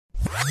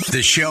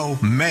The show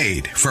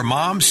made for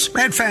moms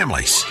and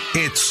families.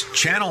 It's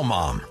Channel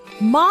Mom.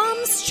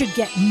 Moms should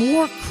get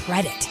more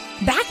credit.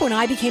 Back when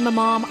I became a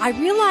mom, I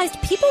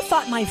realized people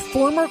thought my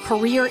former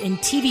career in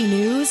TV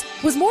news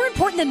was more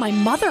important than my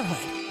motherhood.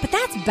 But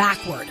that's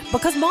backward,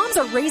 because moms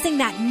are raising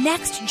that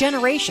next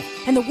generation,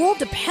 and the world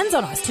depends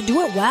on us to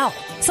do it well.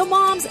 So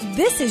moms,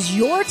 this is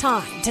your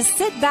time to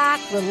sit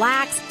back,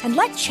 relax, and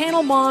let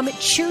Channel Mom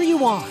cheer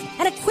you on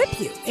and equip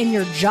you in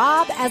your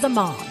job as a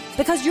mom,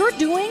 because you're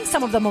doing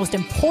some of the most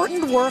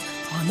important work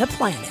on the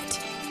planet.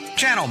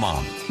 Channel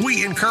Mom.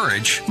 We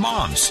encourage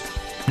moms.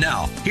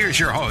 Now, here's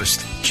your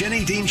host,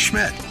 Jenny Dean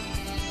Schmidt.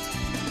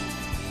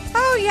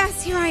 Oh,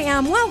 yes, here I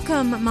am.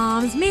 Welcome,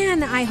 moms.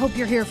 Man, I hope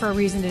you're here for a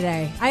reason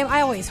today.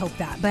 I always hope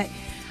that, but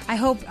I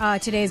hope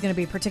today is going to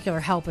be a particular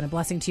help and a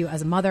blessing to you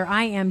as a mother.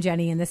 I am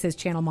Jenny, and this is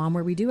Channel Mom,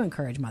 where we do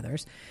encourage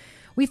mothers.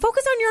 We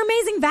focus on your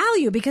amazing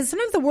value because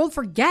sometimes the world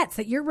forgets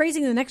that you're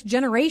raising the next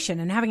generation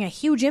and having a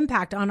huge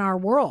impact on our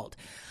world.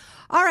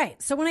 All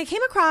right, so when I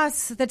came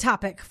across the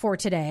topic for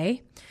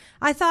today,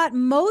 I thought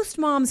most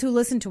moms who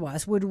listen to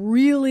us would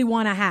really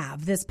want to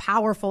have this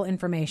powerful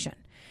information.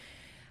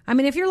 I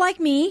mean, if you're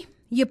like me,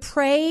 you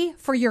pray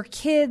for your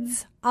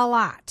kids a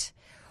lot.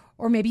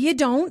 Or maybe you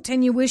don't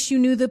and you wish you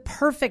knew the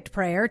perfect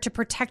prayer to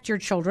protect your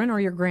children or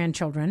your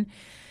grandchildren.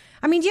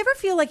 I mean, do you ever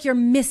feel like you're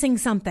missing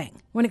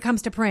something when it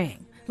comes to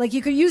praying? Like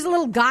you could use a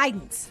little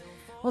guidance.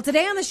 Well,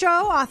 today on the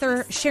show,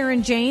 author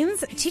Sharon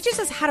Jaynes teaches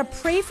us how to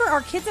pray for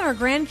our kids and our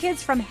grandkids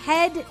from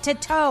head to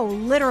toe,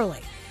 literally.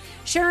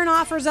 Sharon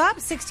offers up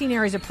 16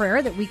 areas of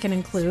prayer that we can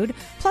include,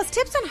 plus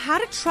tips on how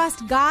to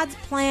trust God's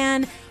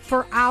plan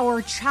for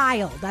our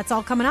child. That's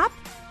all coming up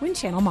when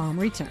Channel Mom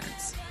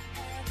returns.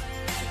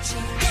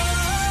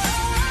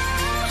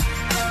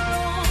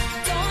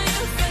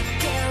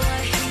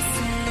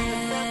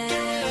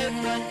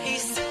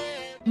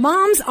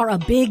 Moms are a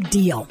big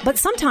deal, but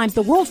sometimes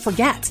the world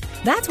forgets.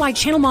 That's why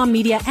Channel Mom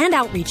Media and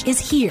Outreach is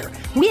here.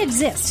 We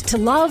exist to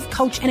love,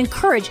 coach, and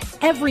encourage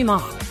every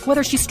mom,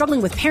 whether she's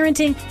struggling with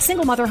parenting,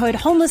 single motherhood,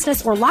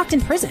 homelessness, or locked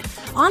in prison.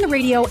 On the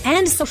radio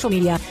and social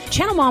media,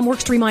 Channel Mom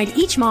works to remind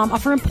each mom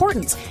of her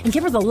importance and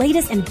give her the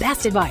latest and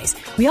best advice.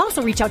 We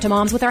also reach out to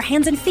moms with our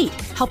hands and feet,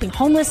 helping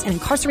homeless and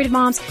incarcerated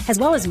moms, as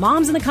well as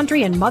moms in the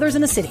country and mothers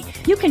in the city.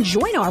 You can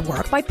join our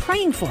work by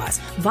praying for us,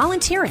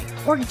 volunteering,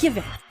 or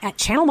giving at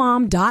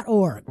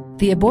channelmom.org.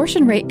 The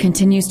abortion rate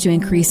continues to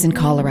increase in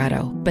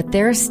Colorado, but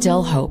there is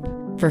still hope.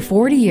 For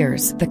 40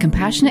 years, the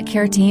Compassionate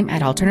Care Team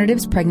at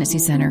Alternatives Pregnancy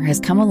Center has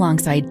come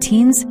alongside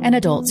teens and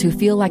adults who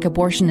feel like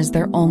abortion is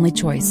their only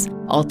choice.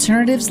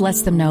 Alternatives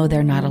lets them know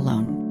they're not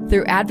alone.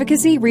 Through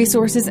advocacy,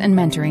 resources, and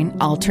mentoring,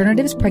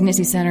 Alternatives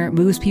Pregnancy Center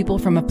moves people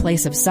from a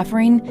place of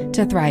suffering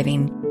to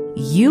thriving.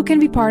 You can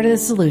be part of the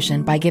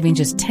solution by giving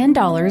just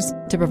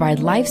 $10 to provide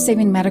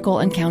life-saving medical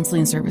and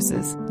counseling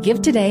services.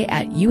 Give today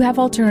at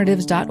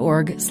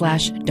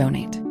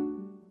youhavealternatives.org/donate.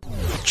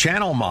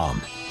 Channel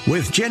Mom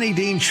with Jenny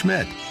Dean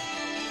Schmidt.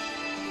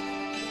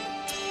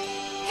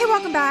 Hey,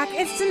 welcome back.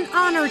 It's an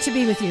honor to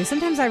be with you.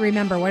 Sometimes I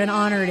remember what an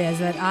honor it is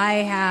that I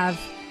have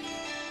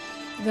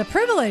the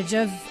privilege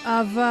of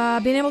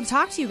being able to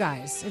talk to you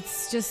guys.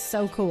 It's just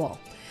so cool.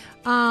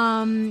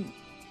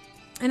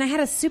 And I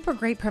had a super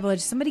great privilege.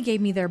 Somebody gave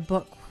me their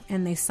book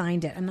and they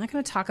signed it. I'm not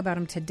going to talk about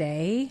him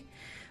today,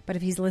 but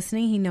if he's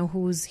listening, he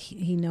knows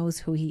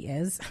who he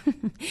is.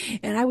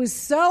 And I was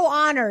so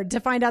honored to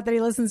find out that he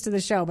listens to the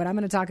show, but I'm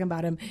going to talk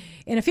about him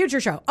in a future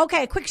show.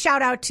 Okay, a quick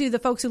shout out to the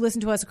folks who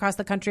listen to us across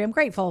the country. I'm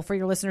grateful for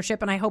your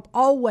listenership, and I hope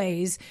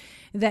always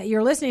that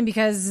you're listening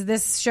because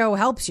this show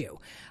helps you.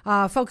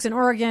 Folks in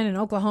Oregon and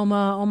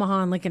Oklahoma,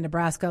 Omaha and Lincoln,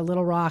 Nebraska,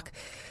 Little Rock,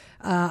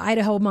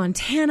 Idaho,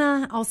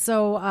 Montana,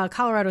 also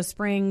Colorado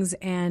Springs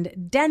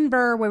and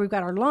Denver, where we've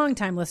got our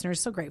longtime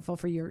listeners. So grateful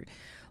for your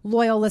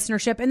loyal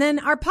listenership. And then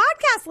our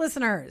podcast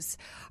listeners.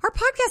 Our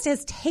podcast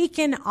has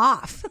taken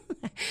off.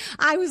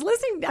 I was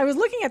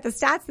looking at the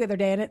stats the other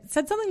day, and it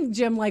said something,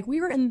 Jim, like we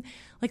were in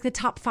like the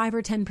top 5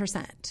 or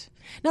 10%.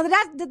 Now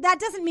that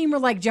doesn't mean we're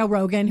like Joe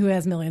Rogan, who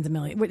has millions and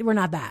millions. We're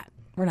not that.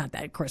 We're not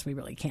that. Of course, we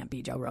really can't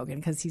be Joe Rogan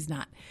because he's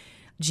not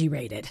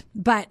G-rated,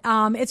 but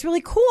it's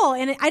really cool,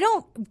 and I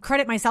don't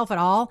credit myself at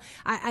all.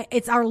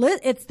 It's our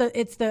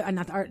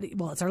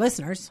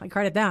listeners. I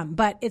credit them,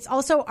 but it's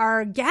also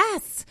our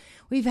guests.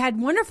 We've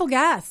had wonderful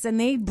guests, and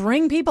they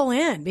bring people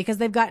in because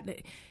they've got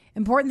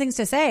important things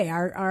to say.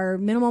 Our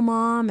minimal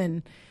mom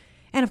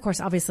and of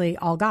course, obviously,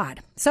 all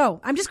God.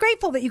 So I'm just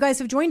grateful that you guys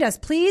have joined us.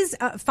 Please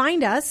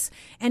find us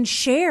and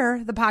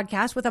share the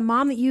podcast with a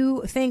mom that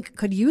you think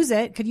could use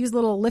it, could use a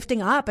little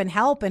lifting up and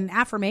help and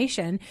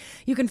affirmation.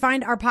 You can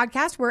find our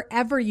podcast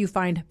wherever you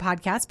find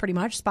podcasts, pretty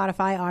much.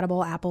 Spotify,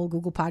 Audible, Apple,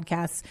 Google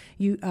Podcasts,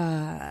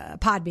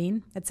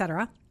 Podbean,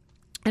 etc.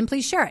 And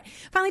please share it.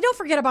 Finally, don't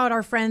forget about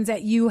our friends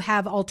at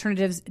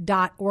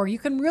youhavealternatives.org. You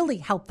can really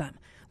help them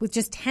with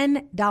just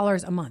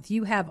 $10 a month.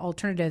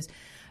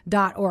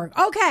 youhavealternatives.org.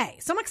 Okay,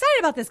 so I'm excited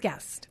about this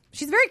guest.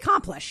 She's very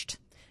accomplished.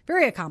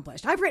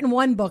 I've written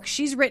one book.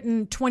 She's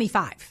written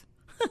 25.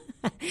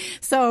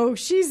 So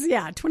she's,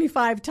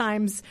 25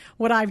 times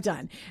what I've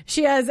done.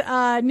 She has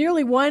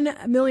nearly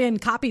 1 million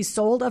copies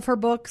sold of her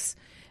books,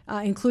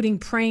 including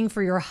Praying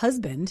for Your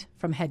Husband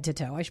from Head to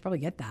Toe. I should probably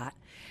get that.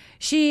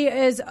 She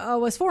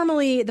was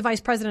formerly the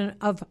vice president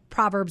of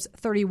Proverbs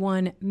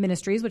 31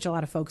 Ministries, which a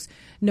lot of folks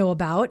know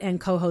about, and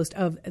co-host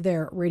of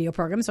their radio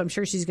program. So I'm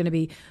sure she's going to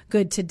be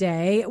good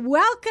today.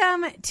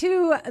 Welcome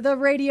to the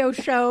radio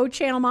show,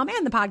 Channel Mom,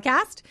 and the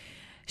podcast.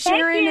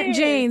 Sharon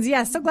Janes.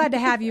 Yes, so glad to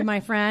have you,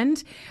 my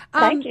friend.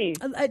 Thank you.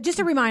 Just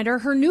a reminder,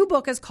 her new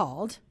book is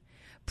called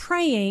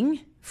Praying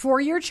for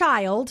Your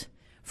Child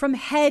from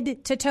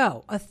Head to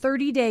Toe, a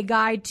 30-day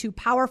guide to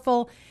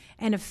powerful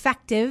and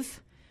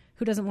effective,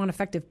 who doesn't want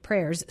effective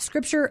prayers,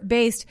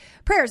 scripture-based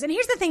prayers. And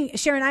here's the thing,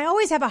 Sharon, I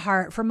always have a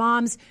heart for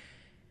moms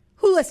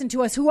who listen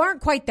to us who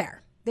aren't quite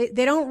there.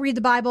 They don't read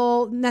the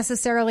Bible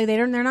necessarily.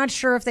 They're not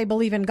sure if they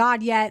believe in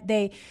God yet.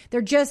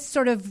 They're just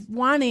sort of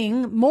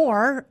wanting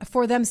more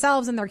for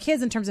themselves and their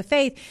kids in terms of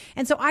faith.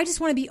 And so I just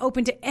want to be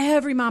open to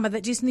every mama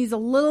that just needs a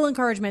little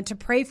encouragement to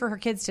pray for her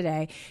kids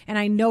today. And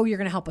I know you're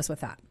going to help us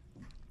with that.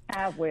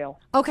 I will.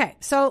 Okay,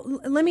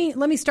 so let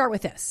me start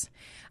with this.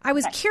 I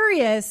was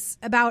curious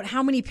about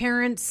how many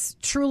parents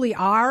truly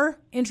are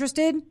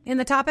interested in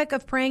the topic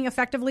of praying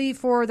effectively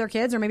for their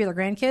kids or maybe their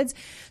grandkids.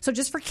 So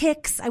just for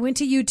kicks, I went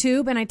to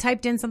YouTube and I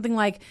typed in something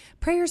like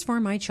prayers for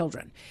my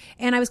children.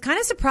 And I was kind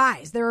of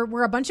surprised. There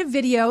were a bunch of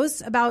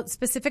videos about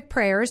specific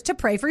prayers to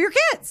pray for your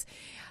kids.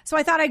 So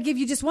I thought I'd give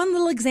you just one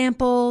little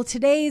example.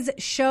 Today's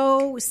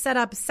show set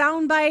up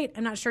soundbite.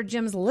 I'm not sure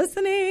Jim's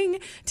listening.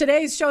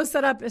 Today's show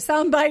set up a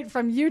soundbite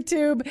from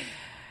YouTube.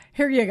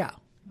 Here you go.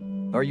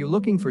 Are you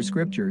looking for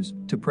scriptures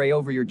to pray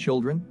over your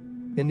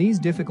children? In these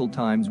difficult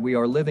times we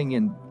are living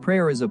in,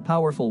 prayer is a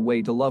powerful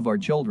way to love our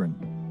children.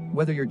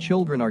 Whether your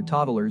children are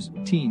toddlers,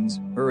 teens,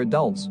 or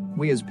adults,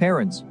 we as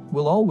parents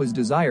will always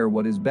desire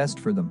what is best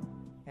for them.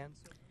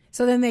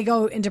 So then they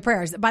go into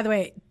prayers. By the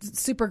way,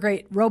 super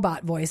great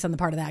robot voice on the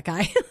part of that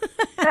guy.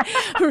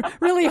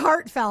 Really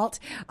heartfelt.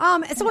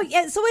 So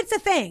it's a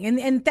thing.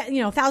 And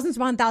thousands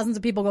upon thousands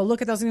of people go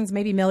look at those things,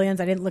 maybe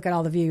millions. I didn't look at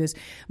all the views.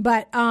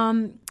 But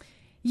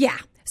yeah.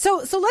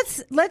 So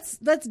let's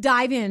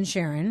dive in,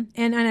 Sharon.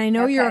 And I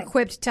know you're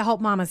equipped to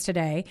help mamas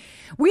today.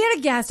 We had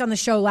a guest on the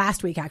show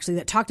last week, actually,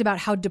 that talked about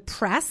how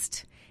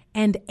depressed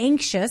and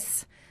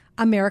anxious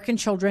American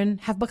children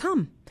have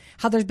become.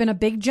 How there's been a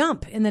big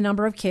jump in the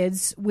number of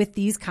kids with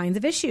these kinds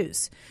of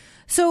issues.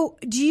 So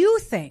do you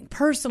think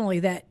personally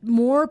that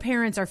more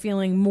parents are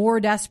feeling more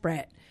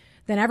desperate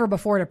than ever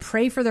before to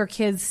pray for their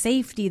kids'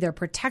 safety, their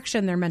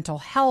protection, their mental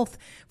health,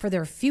 for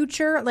their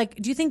future? Like,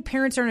 do you think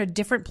parents are in a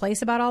different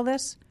place about all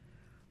this?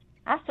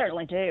 I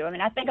certainly do. I mean,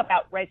 I think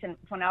about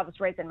when I was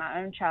raising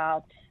my own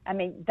child. I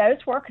mean, those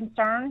were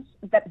concerns,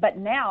 but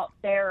now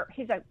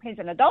he's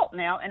an adult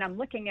now, and I'm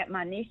looking at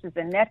my nieces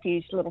and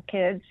nephews, little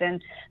kids,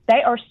 and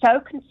they are so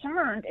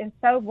concerned and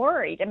so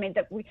worried. I mean,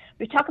 that we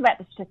talk about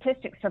the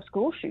statistics of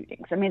school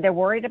shootings. I mean, they're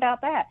worried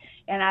about that.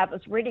 And I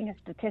was reading a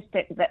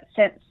statistic that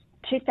since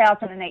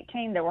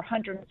 2018, there were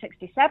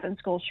 167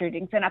 school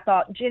shootings. And I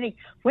thought, Jenny,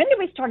 when did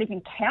we start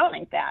even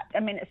counting that? I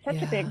mean, it's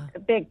such a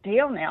big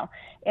deal now.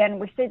 And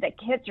we see that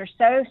kids are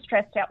so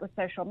stressed out with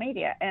social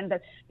media. And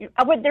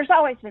there's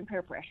always been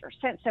peer pressure.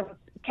 Since there was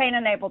Cain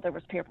and Abel, there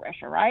was peer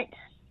pressure, right?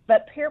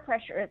 But peer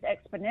pressure is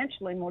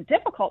exponentially more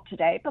difficult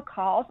today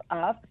because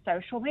of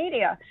social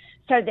media.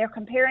 So they're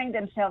comparing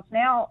themselves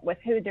now with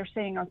who they're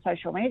seeing on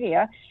social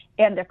media,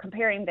 and they're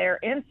comparing their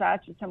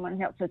insides to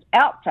someone else's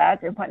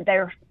outsides, and when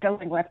they're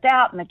feeling left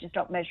out and they just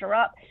don't measure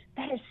up.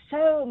 That is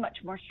so much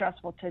more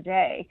stressful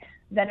today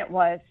than it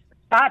was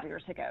 5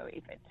 years ago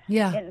even.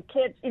 Yeah. And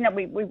kids,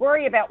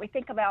 we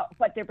think about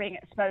what they're being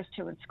exposed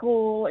to in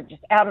school and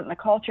just out in the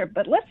culture.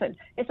 But listen,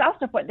 it's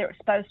also what they're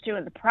exposed to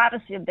in the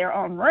privacy of their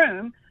own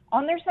room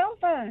on their cell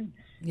phone.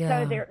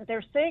 Yeah. So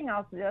they're seeing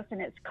all of this,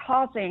 and it's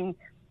causing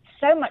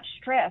so much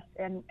stress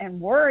and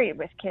worry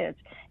with kids.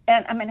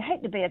 And I mean, I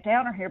hate to be a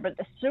downer here, but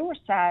the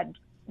suicide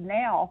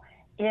now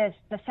is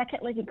the second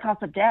leading cause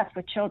of death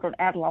with children,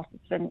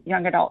 adolescents, and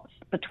young adults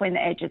between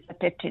the ages of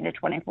 15 to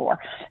 24.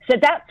 So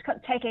that's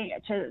taking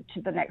it to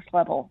the next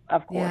level,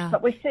 of course. Yeah.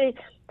 But we see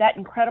that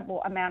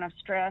incredible amount of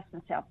stress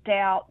and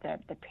self-doubt,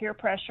 the peer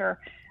pressure,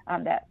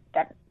 that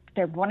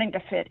they're wanting to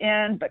fit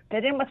in, but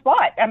fit in with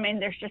what? I mean,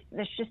 there's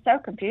just so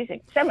confusing.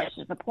 So much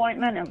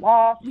disappointment and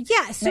loss.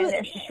 Yeah, so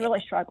it's just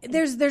really struggling.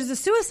 There's the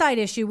suicide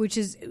issue, which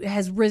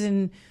has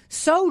risen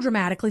so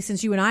dramatically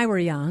since you and I were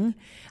young.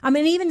 I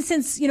mean, even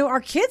since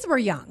our kids were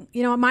young.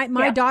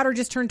 My daughter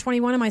just turned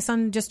 21 and my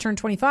son just turned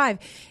 25,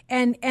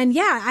 and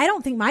I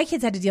don't think my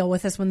kids had to deal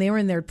with this when they were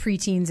in their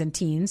preteens and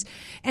teens.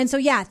 And so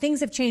things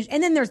have changed.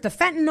 And then there's the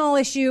fentanyl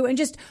issue and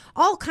just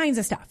all kinds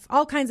of stuff.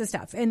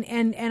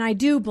 And I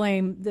do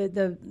blame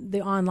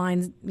the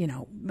online,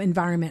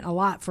 environment a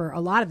lot for a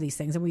lot of these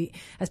things. And we,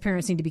 as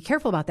parents, need to be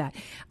careful about that.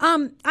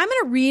 I'm going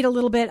to read a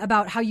little bit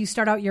about how you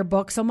start out your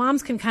book so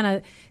moms can kind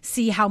of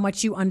see how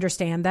much you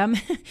understand them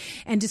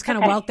and just kind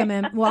of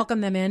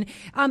welcome them in.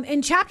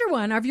 In chapter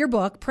 1 of your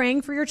book,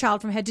 Praying for Your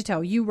Child from Head to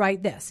Toe, you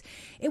write this.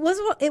 It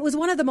was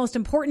one of the most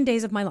important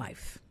days of my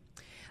life.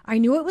 I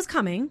knew it was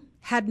coming,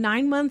 had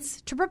 9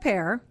 months to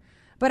prepare,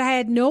 but I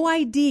had no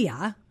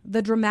idea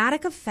the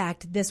dramatic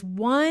effect this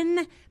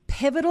one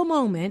pivotal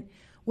moment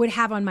would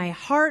have on my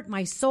heart,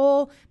 my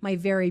soul, my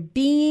very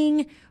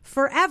being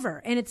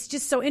forever. And it's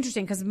just so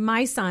interesting because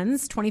my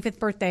son's 25th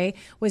birthday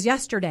was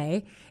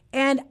yesterday.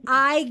 And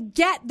I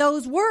get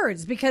those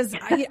words because,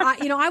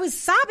 I was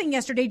sobbing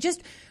yesterday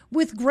just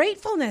with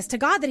gratefulness to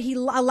God that he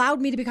allowed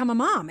me to become a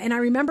mom. And I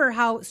remember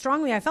how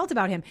strongly I felt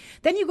about him.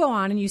 Then you go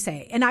on and you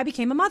say, and I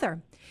became a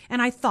mother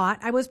and I thought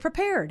I was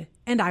prepared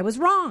and I was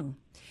wrong.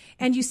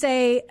 And you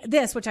say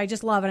this, which I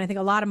just love, and I think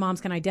a lot of moms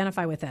can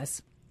identify with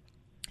this.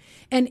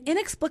 An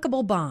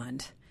inexplicable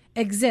bond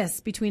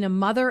exists between a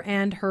mother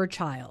and her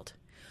child.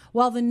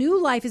 While the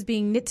new life is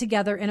being knit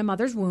together in a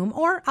mother's womb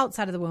or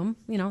outside of the womb,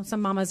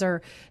 some mamas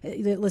that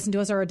listen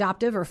to us are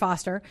adoptive or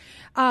foster,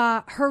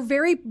 her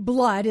very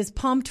blood is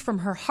pumped from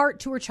her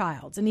heart to her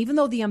child's. And even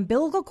though the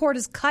umbilical cord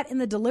is cut in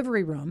the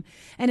delivery room,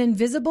 an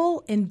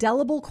invisible,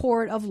 indelible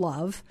cord of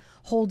love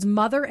holds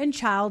mother and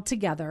child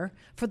together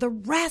for the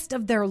rest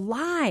of their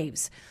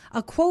lives.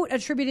 A quote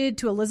attributed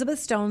to Elizabeth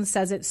Stone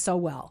says it so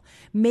well.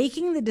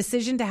 Making the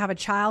decision to have a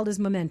child is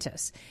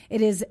momentous. It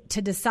is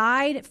to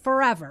decide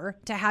forever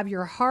to have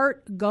your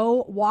heart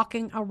go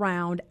walking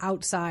around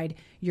outside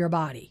your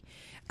body.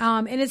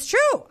 And it's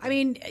true. I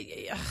mean,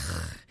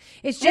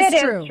 it's just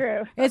true.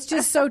 True. It's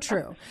just so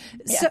true.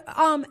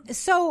 Yeah.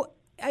 So,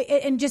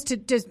 and just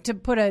to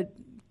put a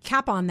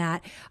cap on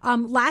that.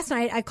 Last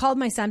night I called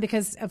my son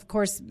because of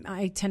course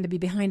I tend to be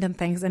behind on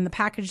things and the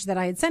package that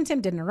I had sent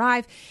him didn't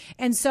arrive.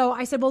 And so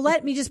I said, well,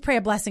 let me just pray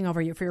a blessing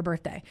over you for your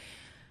birthday.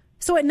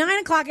 So at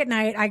 9:00 at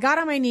night, I got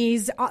on my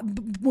knees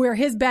where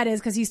his bed is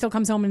because he still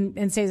comes home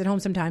and stays at home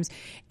sometimes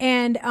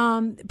and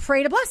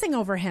prayed a blessing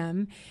over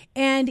him.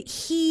 And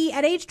he,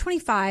 at age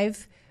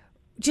 25,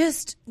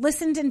 just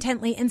listened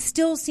intently and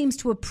still seems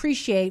to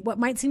appreciate what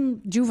might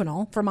seem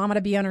juvenile for mama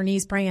to be on her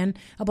knees praying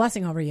a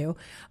blessing over you,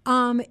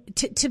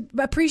 to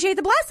appreciate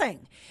the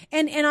blessing.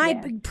 And I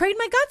prayed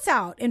my guts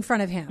out in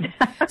front of him.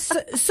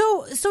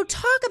 So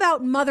talk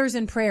about mothers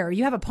in prayer.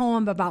 You have a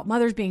poem about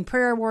mothers being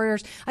prayer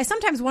warriors. I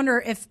sometimes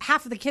wonder if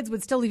half of the kids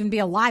would still even be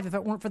alive if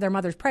it weren't for their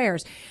mother's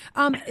prayers.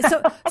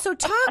 So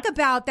talk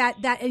about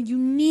that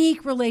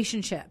unique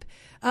relationship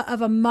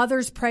of a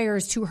mother's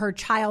prayers to her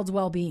child's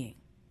well-being.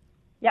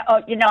 Yeah,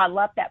 I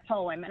love that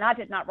poem, and I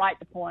did not write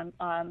the poem.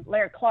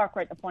 Larry Clark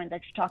wrote the poem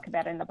that you talk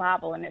about in the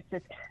Bible, and it's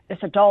this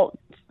adult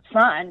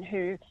son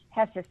who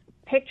has this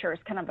picture,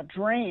 it's kind of a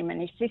dream,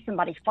 and he sees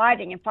somebody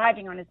fighting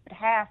on his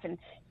behalf, and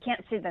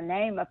can't see the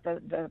name of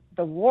the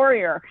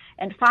warrior,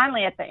 and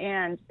finally at the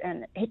end,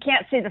 and he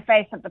can't see the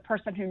face of the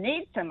person who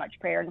needs so much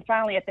prayer, and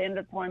finally at the end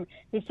of the poem,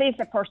 he sees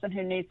the person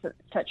who needs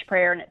such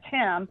prayer, and it's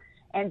him.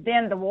 And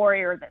then the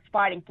warrior that's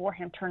fighting for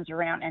him turns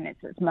around and it's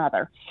his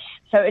mother.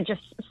 So it's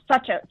just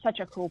such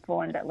a cool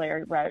poem that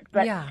Larry wrote.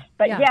 But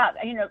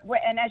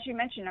and as you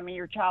mentioned, I mean,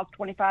 your child's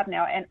 25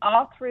 now, and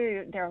all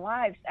through their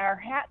lives, our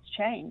hats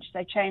change.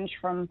 They change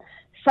from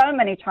so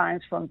many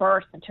times from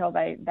birth until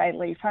they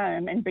leave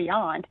home and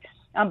beyond.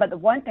 But the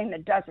one thing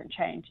that doesn't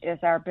change is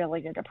our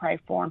ability to pray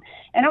for them.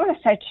 And I want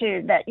to say,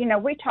 too, that,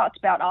 we talked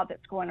about all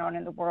that's going on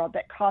in the world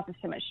that causes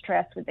so much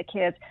stress with the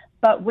kids.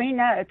 But we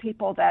know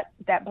people that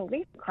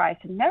believe in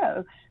Christ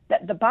know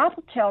that the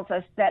Bible tells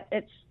us that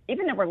it's,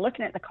 even though we're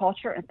looking at the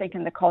culture and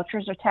thinking the culture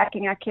is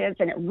attacking our kids,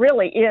 and it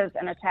really is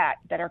an attack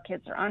that our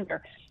kids are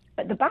under,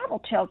 but the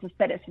Bible tells us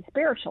that it's a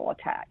spiritual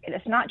attack. And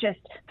it's not just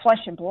flesh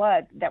and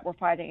blood that we're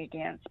fighting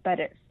against, but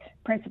it's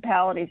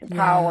principalities and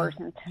powers.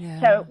 And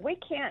so we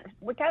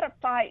got to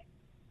fight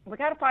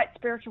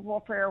spiritual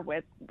warfare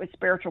with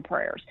spiritual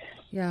prayers.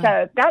 Yeah.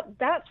 So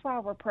that's why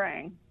we're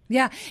praying.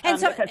 Yeah. And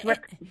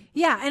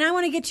and I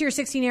want to get to your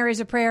 16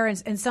 areas of prayer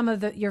and some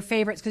of your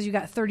favorites, because you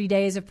got 30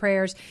 days of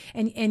prayers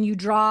and you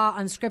draw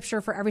on scripture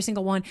for every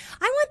single one.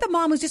 I want the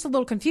mom who's just a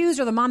little confused,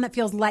 or the mom that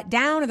feels let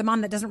down, or the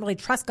mom that doesn't really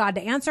trust God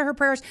to answer her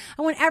prayers.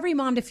 I want every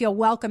mom to feel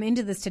welcome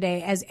into this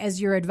today as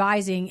you're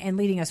advising and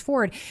leading us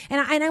forward. And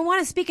I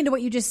want to speak into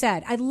what you just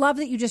said. I love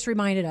that you just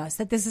reminded us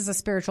that this is a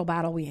spiritual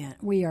battle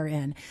we are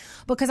in,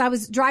 because I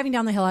was driving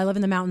down the hill. I live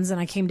in the mountains, and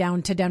I came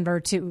down to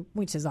Denver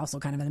which is also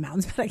kind of in the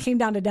mountains, but I came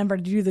down to Denver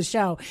to do the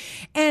show.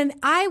 And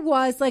I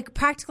was like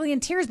practically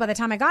in tears by the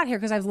time I got here,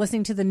 because I was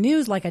listening to the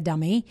news like a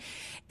dummy.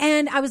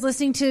 And I was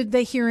listening to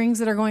the hearings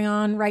that are going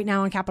on right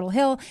now on Capitol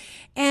Hill.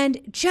 and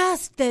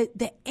just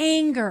the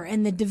anger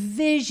and the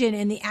division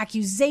and the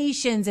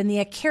accusations and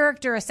the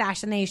character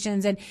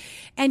assassinations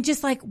and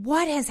just like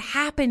what has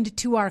happened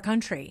to our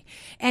country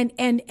and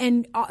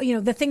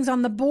the things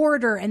on the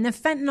border and the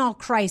fentanyl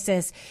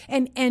crisis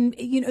and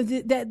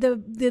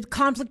the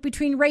conflict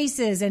between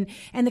races and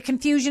the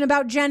confusion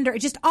about gender,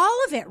 just all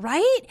of it,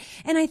 right?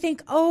 And I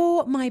think,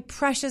 oh, my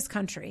precious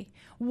country,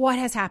 what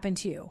has happened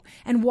to you?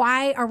 And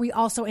why are we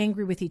all so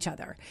angry with each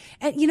other?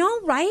 And,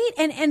 right?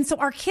 And so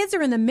our kids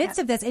are in the midst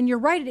of this, and you're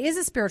right, it is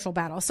a spiritual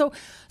battle. So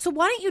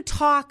why don't you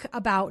talk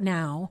about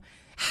now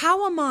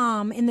how a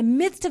mom in the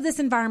midst of this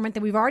environment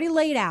that we've already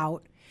laid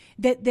out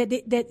that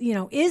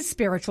is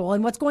spiritual,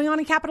 and what's going on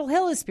in Capitol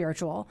Hill is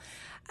spiritual.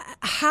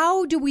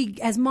 How do we,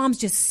 as moms,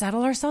 just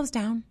settle ourselves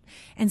down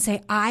and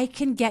say, I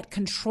can get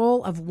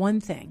control of one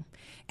thing?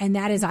 And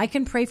that is, I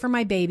can pray for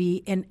my baby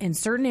in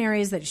certain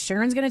areas that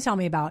Sharon's going to tell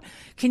me about.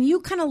 Can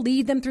you kind of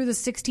lead them through the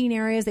 16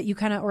 areas that you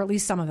or at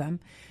least some of them,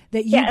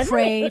 that you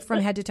pray from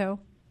head to toe?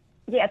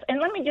 Yes,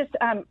 and let me just,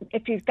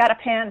 if you've got a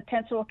pen, a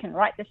pencil, can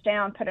write this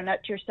down, put a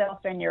note to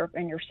yourself in your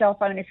cell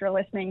phone if you're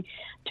listening,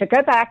 to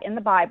go back in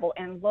the Bible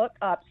and look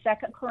up 2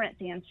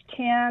 Corinthians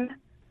 10,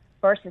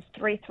 verses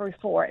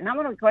 3-4. And I'm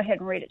going to go ahead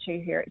and read it to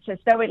you here. It says,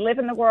 though we live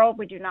in the world,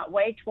 we do not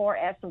wage war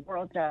as the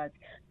world does.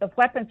 The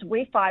weapons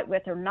we fight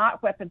with are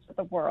not weapons of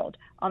the world.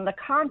 On the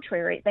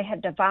contrary, they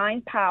have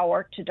divine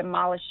power to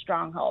demolish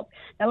strongholds.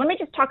 Now, let me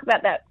just talk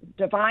about that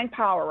divine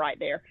power right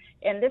there.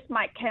 And this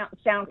might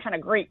sound kind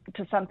of Greek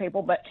to some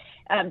people, but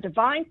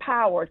divine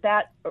power,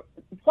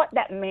 what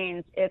that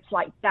means, it's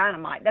like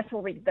dynamite. That's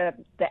where the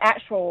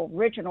actual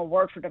original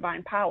word for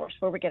divine power is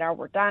where we get our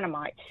word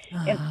dynamite.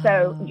 And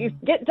so you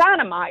get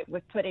dynamite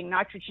with putting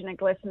nitrogen and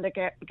glycerin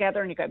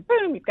together, and you go,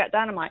 boom, you've got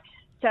dynamite.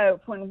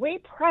 So when we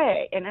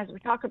pray, and as we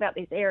talk about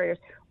these areas,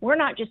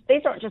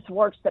 these aren't just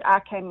words that I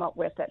came up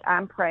with that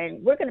I'm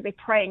praying. We're going to be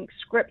praying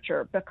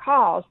scripture,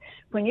 because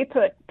when you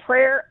put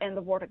prayer and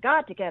the word of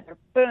God together,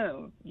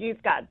 boom,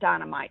 you've got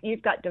dynamite.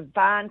 You've got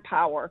divine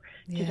power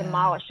to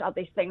demolish all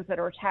these things that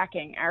are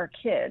attacking our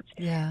kids.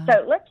 Yeah.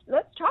 So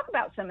let's talk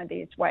about some of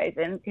these ways.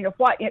 And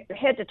what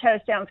head to toe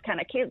sounds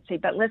kind of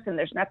cutesy, but listen,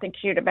 there's nothing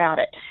cute about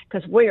it,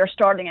 because we are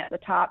starting at the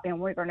top,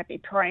 and we're going to be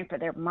praying for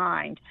their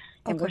mind.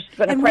 And we're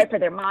going to pray for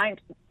their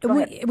mind.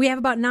 We have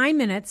about 9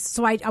 minutes,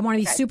 so I want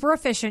to be super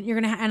efficient. You're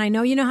going to, and I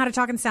know you know how to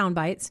talk in sound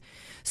bites.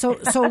 So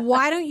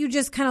why don't you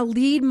just kind of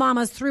lead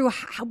mamas through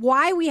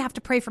why we have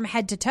to pray from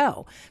head to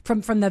toe,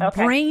 from the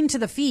brain to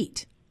the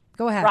feet?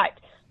 Go ahead. Right.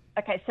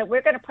 Okay, so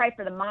we're going to pray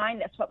for the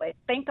mind. That's what they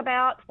think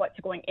about, what's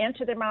going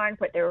into their mind,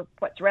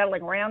 what's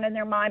rattling around in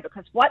their mind,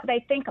 because what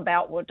they think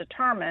about will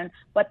determine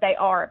what they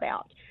are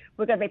about.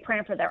 We're going to be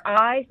praying for their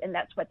eyes, and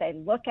that's what they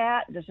look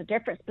at. There's a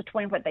difference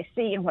between what they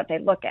see and what they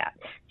look at.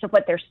 So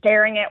what they're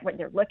staring at, what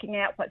they're looking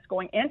at, what's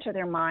going into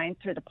their mind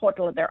through the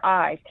portal of their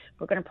eyes.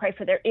 We're going to pray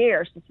for their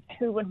ears. This is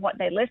who and what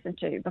they listen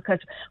to, because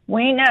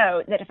we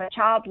know that if a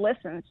child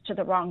listens to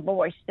the wrong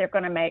voice, they're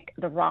going to make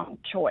the wrong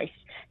choice.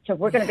 So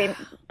we're going to be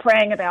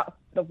praying about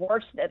the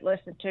words that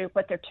listen to,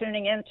 what they're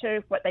tuning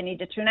into, what they need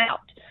to tune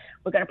out.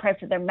 We're going to pray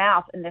for their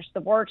mouth, and there's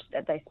the words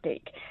that they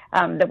speak.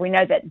 That we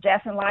know that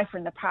death and life are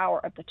in the power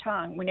of the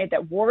tongue. We know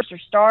that wars are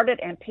started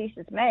and peace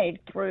is made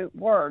through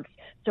words.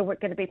 So we're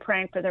going to be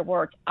praying for their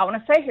words. I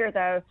want to say here,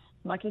 though,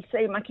 monkey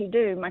see, monkey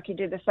do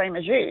the same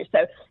as you.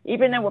 So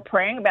even though we're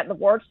praying about the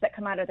words that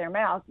come out of their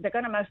mouth, they're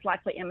going to most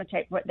likely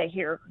imitate what they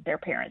hear their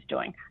parents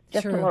doing.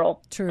 Just a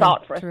little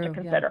thought for us to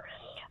consider.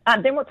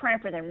 Yeah. Then we're praying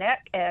for their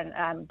neck,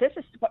 and this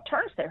is what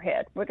turns their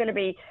head. We're going to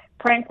be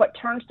praying what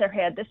turns their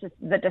head. This is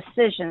the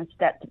decisions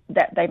that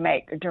they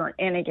make during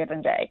any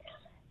given day.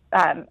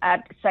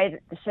 I'd say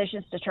that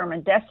decisions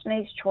determine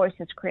destinies,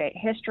 choices create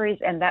histories,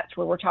 and that's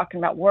where we're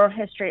talking about world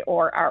history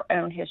or our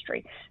own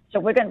history. So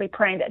we're going to be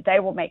praying that they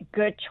will make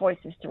good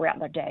choices throughout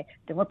their day.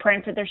 Then we're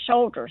praying for their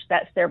shoulders.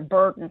 That's their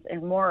burdens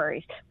and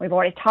worries. We've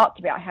already talked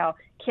about how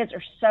kids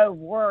are so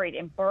worried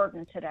and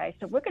burdened today.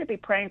 So we're going to be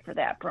praying for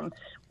that.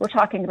 We're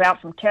talking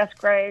about from test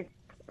grades.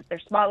 If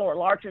they're smaller or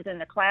larger than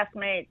their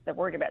classmates, they're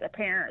worried about their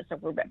parents, they're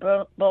worried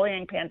about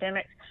bullying,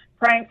 pandemics,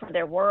 praying for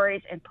their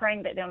worries and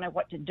praying that they'll know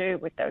what to do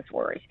with those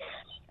worries.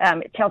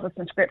 It tells us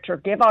in Scripture,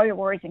 give all your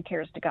worries and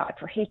cares to God,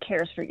 for He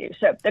cares for you.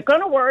 So they're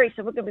going to worry,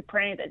 so we're going to be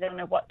praying that they'll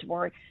know what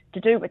to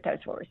do with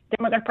those worries. Then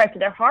we're going to pray for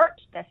their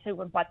hearts. That's who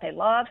and what they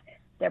love.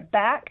 Their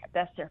back,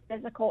 that's their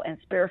physical and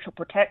spiritual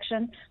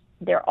protection.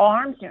 Their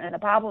arms, in the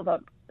Bible, the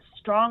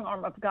strong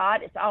arm of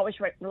God is always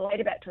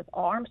related back to His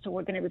arms, so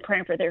we're going to be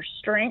praying for their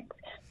strength,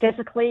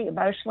 physically,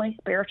 emotionally,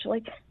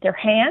 spiritually. Their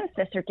hands,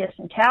 that's their gifts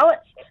and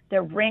talents.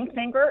 Their ring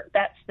finger,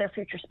 that's their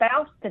future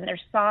spouse. Then their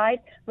side,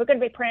 we're going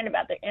to be praying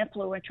about their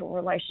influential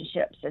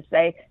relationships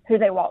who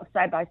they walk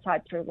side by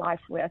side through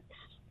life with,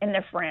 and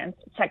their friends.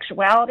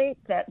 Sexuality,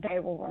 that they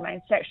will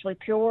remain sexually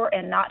pure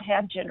and not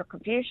have gender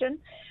confusion.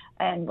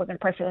 And we're going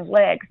to pray for their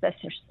legs. That's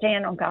their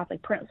stand on godly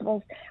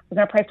principles. We're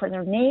going to pray for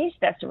their knees.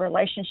 That's the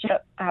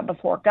relationship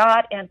before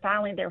God. And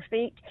finally, their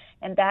feet.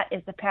 And that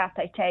is the path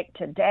they take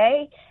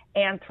today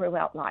and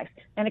throughout life.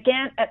 And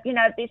again,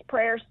 these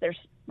prayers,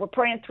 we're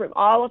praying through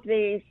all of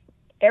these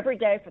every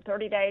day for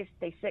 30 days,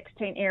 these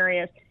 16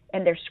 areas,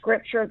 and there's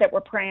scripture that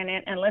we're praying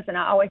in. And listen,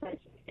 I always say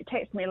it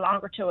takes me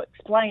longer to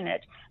explain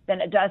it than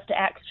it does to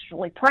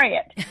actually pray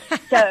it.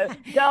 So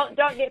don't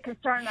get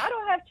concerned. I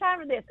don't have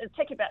time for this. It'll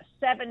take you about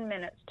 7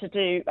 minutes to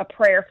do a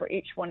prayer for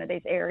each one of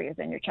these areas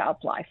in your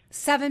child's life.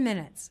 7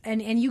 minutes.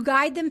 And you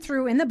guide them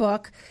through in the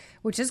book,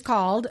 which is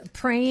called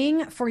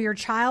Praying for Your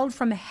Child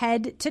from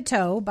Head to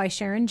Toe by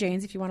Sharon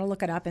Jaynes, if you want to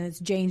look it up, and it's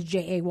Jaynes,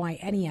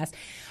 Jaynes.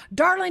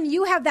 Darlin,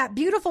 you have that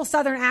beautiful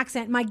Southern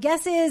accent. My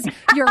guess is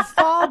your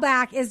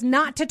fallback is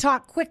not to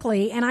talk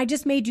quickly, and I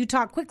just made you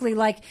talk quickly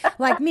like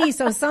me,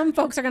 so some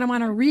folks are going to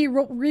want to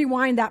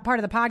rewind that part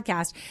of the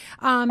podcast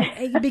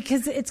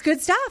because it's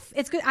good stuff.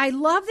 It's good. I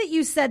love that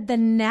you said the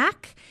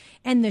neck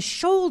and the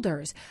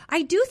shoulders.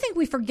 I do think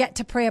we forget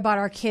to pray about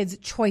our kids'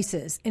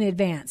 choices in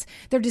advance,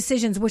 their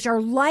decisions, which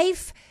are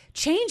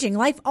life-changing,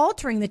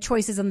 life-altering, the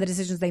choices and the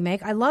decisions they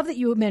make. I love that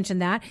you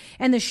mentioned that.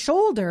 And the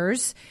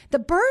shoulders, the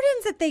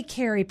burdens that they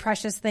carry,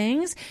 precious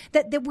things,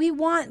 that we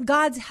want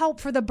God's help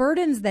for the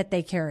burdens that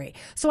they carry.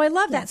 So I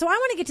love that. So I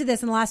want to get to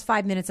this in the last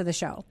 5 minutes of the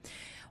show.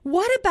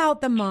 What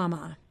about the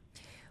mama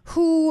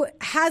who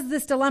has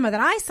this dilemma that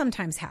I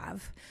sometimes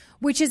have,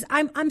 which is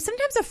I'm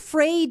sometimes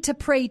afraid to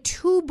pray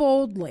too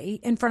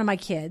boldly in front of my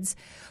kids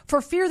for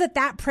fear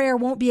that prayer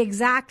won't be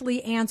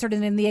exactly answered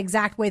and in the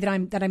exact way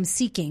that I'm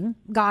seeking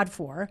God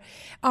for,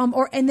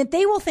 and that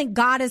they will think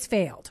God has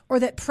failed or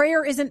that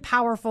prayer isn't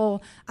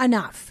powerful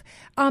enough.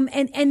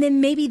 And then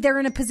maybe they're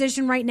in a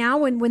position right now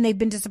when they've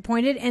been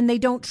disappointed and they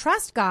don't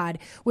trust God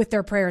with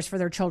their prayers for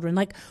their children.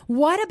 Like,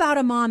 what about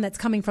a mom that's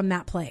coming from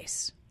that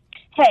place?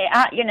 Hey,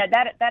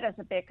 that is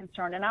a big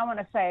concern. And I want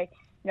to say,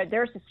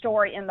 there's a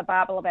story in the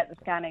Bible about this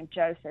guy named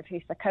Joseph.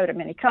 He's the coat of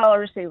many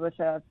colors. He was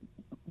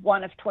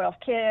one of 12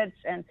 kids,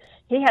 and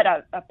he had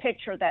a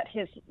picture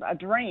a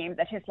dream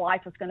that his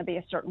life was going to be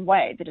a certain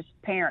way, that his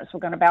parents were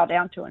going to bow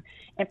down to him.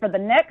 And for the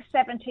next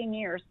 17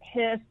 years,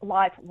 his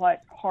life was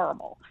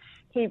horrible.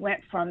 He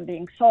went from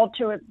being sold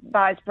to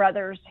by his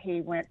brothers.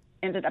 He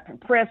ended up in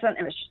prison.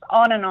 It was just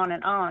on and on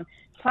and on.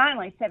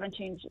 Finally,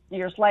 17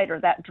 years later,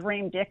 that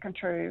dream did come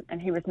true,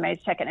 and he was made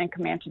second in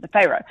command to the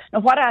Pharaoh. Now,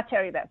 why do I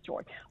tell you that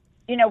story?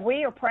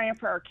 We are praying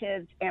for our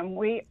kids, and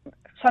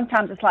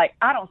sometimes it's like,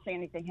 I don't see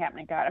anything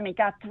happening, God. I mean,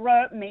 God,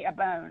 throw me a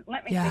bone.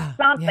 Let me see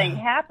something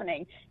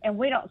happening, and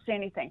we don't see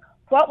anything.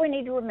 What we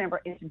need to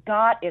remember is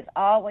God is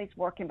always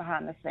working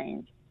behind the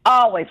scenes.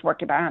 Always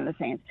working behind the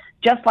scenes,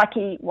 just like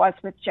he was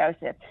with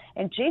Joseph.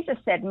 And Jesus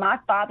said, my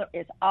Father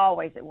is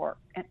always at work,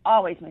 and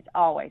always means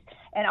always.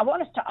 And I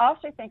want us to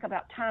also think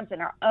about times in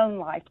our own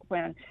life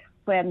when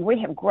we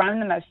have grown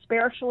the most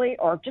spiritually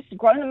or just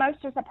grown the most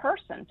as a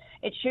person.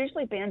 It's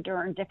usually been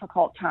during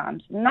difficult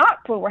times, not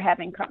when we're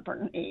having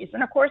comfort and ease.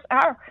 And, of course,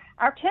 our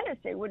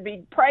tendency would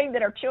be praying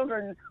that our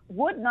children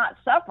would not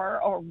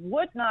suffer or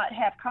would not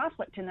have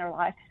conflict in their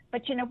life.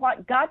 But you know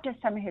what? God does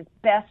some of his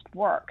best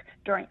work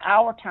during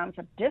our times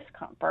of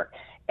discomfort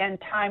and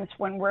times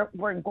when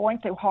we're going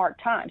through hard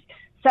times.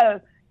 So,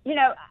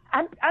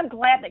 I'm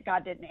glad that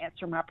God didn't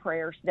answer my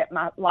prayers, that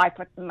my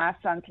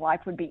son's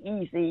life would be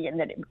easy and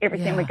that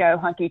everything would go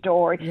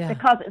hunky-dory,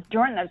 because it's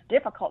during those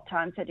difficult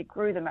times that he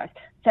grew the most.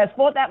 So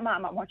for that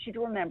mom, I want you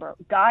to remember,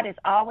 God is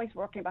always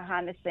working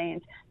behind the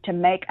scenes to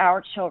make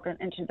our children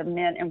into the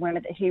men and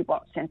women that he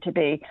wants them to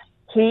be.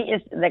 He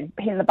is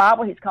in the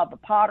Bible, he's called the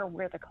potter,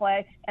 we're the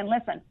clay. And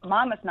listen,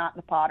 mom is not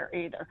the potter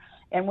either.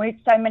 And we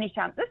say many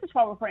times, this is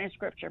why we're praying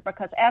scripture,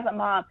 because as a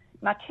mom,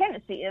 my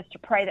tendency is to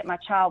pray that my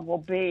child will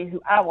be who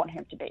I want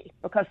him to be,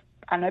 because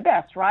I know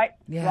best, right?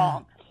 Yeah.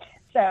 Wrong.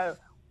 So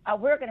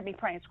we're going to be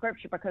praying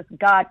scripture because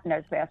God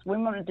knows best. We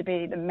want him to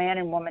be the man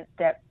and woman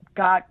that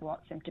God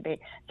wants him to be.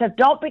 So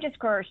don't be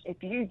discouraged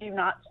if you do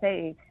not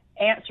see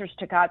answers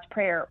to God's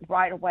prayer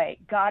right away.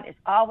 God is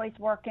always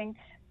working.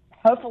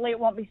 Hopefully it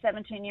won't be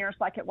 17 years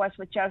like it was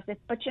with Joseph,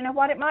 but you know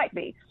what? It might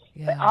be.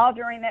 Yeah. But all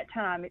during that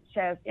time, it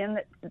says in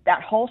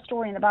that whole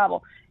story in the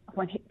Bible,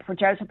 when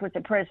Joseph was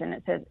in prison,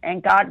 it says,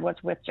 and God was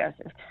with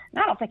Joseph.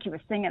 And I don't think he was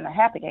singing the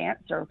happy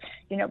dance or,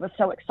 was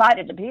so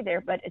excited to be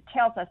there, but it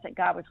tells us that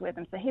God was with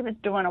him. So he was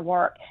doing a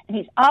work, and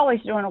he's always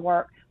doing a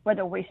work,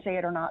 whether we see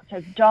it or not.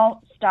 So don't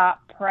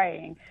stop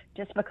praying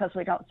just because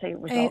we don't see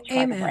results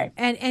right away.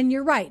 And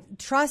you're right.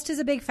 Trust is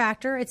a big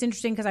factor. It's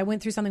interesting because I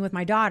went through something with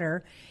my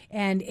daughter,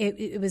 and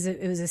it was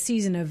a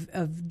season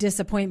of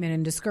disappointment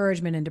and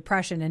discouragement and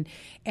depression.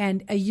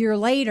 And a year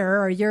later,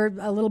 or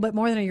a little bit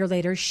more than a year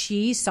later,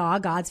 she saw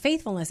God's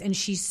faithfulness, and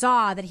she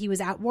saw that he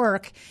was at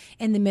work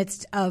in the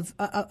midst of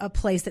a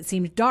place that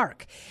seemed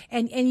dark.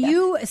 And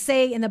you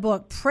say in the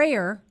book,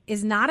 prayer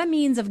is not a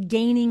means of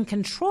gaining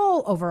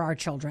control over our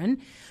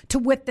children to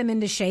whip them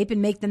into shape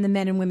and make them the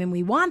men and women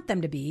we want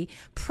them to be. be.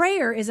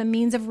 Prayer is a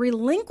means of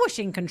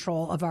relinquishing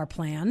control of our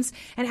plans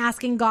and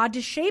asking God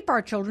to shape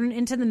our children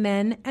into the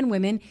men and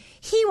women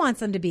He wants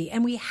them to be.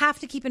 And we have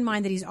to keep in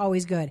mind that He's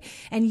always good.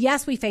 And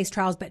yes, we face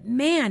trials, but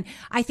man,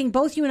 I think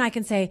both you and I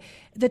can say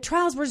the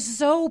trials were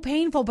so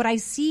painful, but I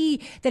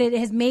see that it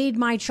has made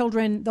my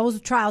children,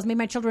 those trials made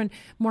my children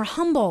more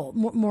humble,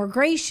 more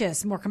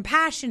gracious, more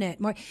compassionate,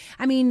 more,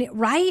 I mean,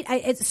 right?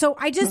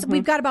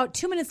 We've got about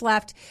 2 minutes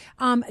left.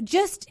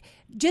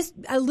 Just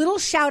a little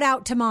shout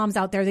out to moms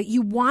out there that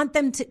you want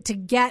them to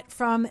get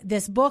from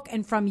this book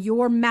and from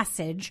your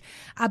message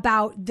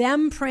about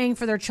them praying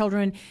for their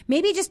children.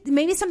 Maybe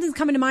something's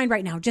coming to mind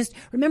right now. Just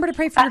remember to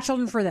pray for your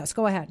children for this.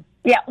 Go ahead.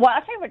 Yeah, well,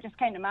 I'll tell you what just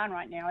came to mind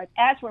right now.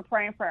 As we're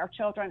praying for our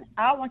children,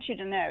 I want you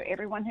to know,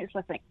 everyone who's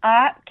listening,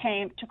 I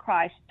came to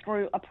Christ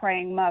through a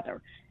praying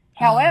mother.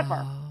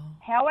 However,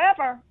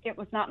 it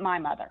was not my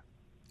mother.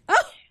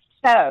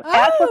 So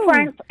as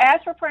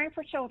we're praying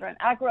for children,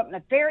 I grew up in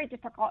a very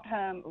difficult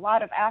home, a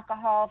lot of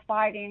alcohol,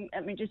 fighting. I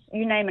mean, just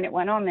you name it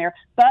went on there.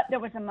 But there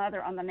was a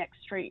mother on the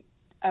next street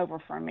over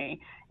from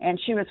me, and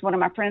she was one of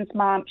my friend's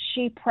mom.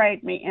 She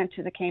prayed me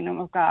into the kingdom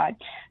of God.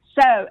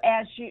 So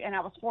and I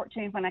was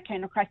 14 when I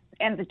came to Christ.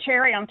 And the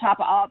cherry on top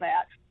of all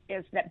that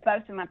is that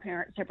both of my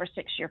parents over a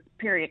 6-year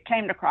period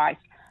came to Christ.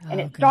 And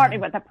it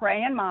started with a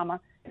praying mama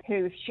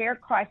who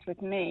shared Christ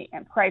with me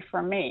and prayed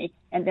for me,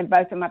 and then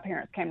both of my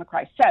parents came to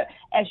Christ. So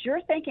as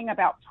you're thinking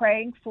about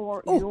praying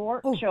for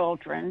your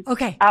children,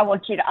 I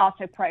want you to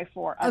also pray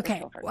for other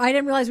children. I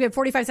didn't realize we had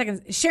 45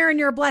 seconds. Sharon,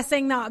 you're a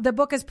blessing. The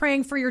book is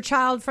Praying for Your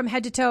Child from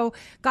Head to Toe.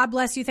 God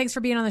bless you. Thanks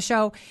for being on the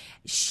show.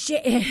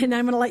 And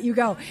I'm going to let you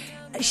go.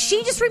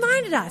 She just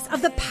reminded us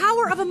of the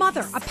power of a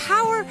mother, a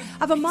power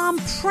of a mom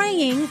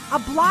praying a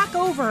block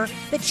over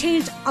that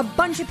changed a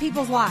bunch of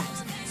people's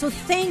lives. So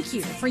thank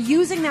you for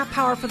using that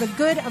power for the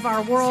good of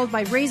our world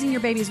by raising your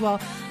babies well.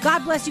 God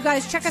bless you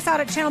guys. Check us out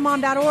at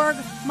channelmom.org,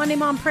 Monday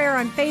Mom Prayer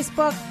on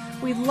Facebook.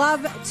 We'd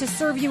love to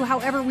serve you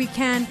however we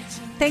can.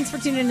 Thanks for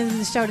tuning into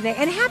the show today.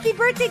 And happy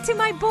birthday to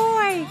my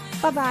boy.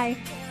 Bye-bye.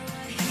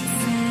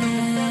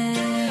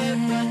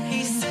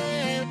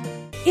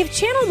 If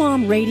Channel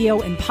Mom Radio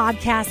and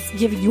podcasts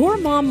give your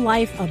mom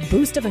life a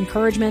boost of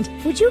encouragement,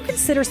 would you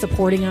consider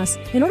supporting us?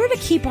 In order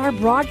to keep our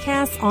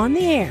broadcasts on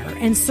the air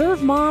and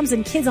serve moms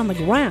and kids on the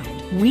ground,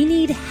 we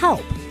need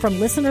help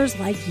from listeners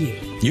like you.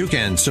 You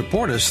can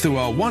support us through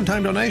a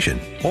one-time donation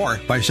or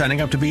by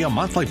signing up to be a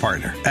monthly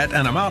partner at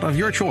an amount of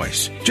your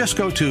choice. Just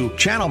go to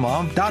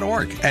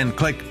channelmom.org and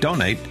click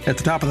Donate at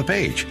the top of the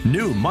page.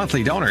 New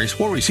monthly donors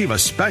will receive a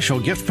special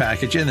gift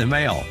package in the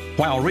mail.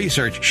 While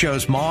research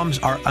shows moms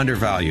are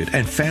undervalued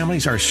and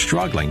families are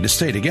struggling to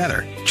stay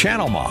together,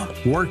 Channel Mom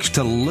works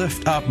to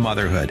lift up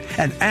motherhood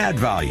and add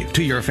value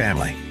to your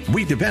family.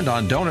 We depend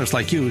on donors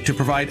like you to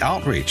provide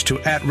outreach to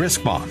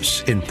at-risk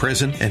moms in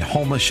prison and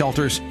homeless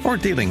shelters or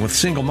dealing with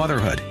single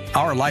motherhood.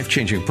 Our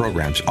life-changing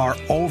programs are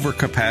over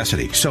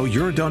capacity, so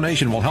your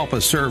donation will help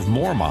us serve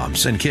more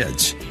moms and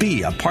kids.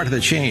 Be a part of the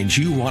change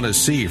you want to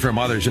see from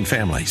mothers and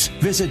families.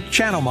 Visit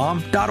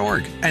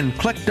channelmom.org and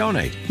click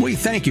Donate. We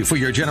thank you for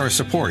your generous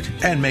support,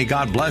 and may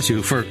God bless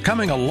you for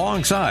coming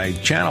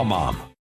alongside Channel Mom.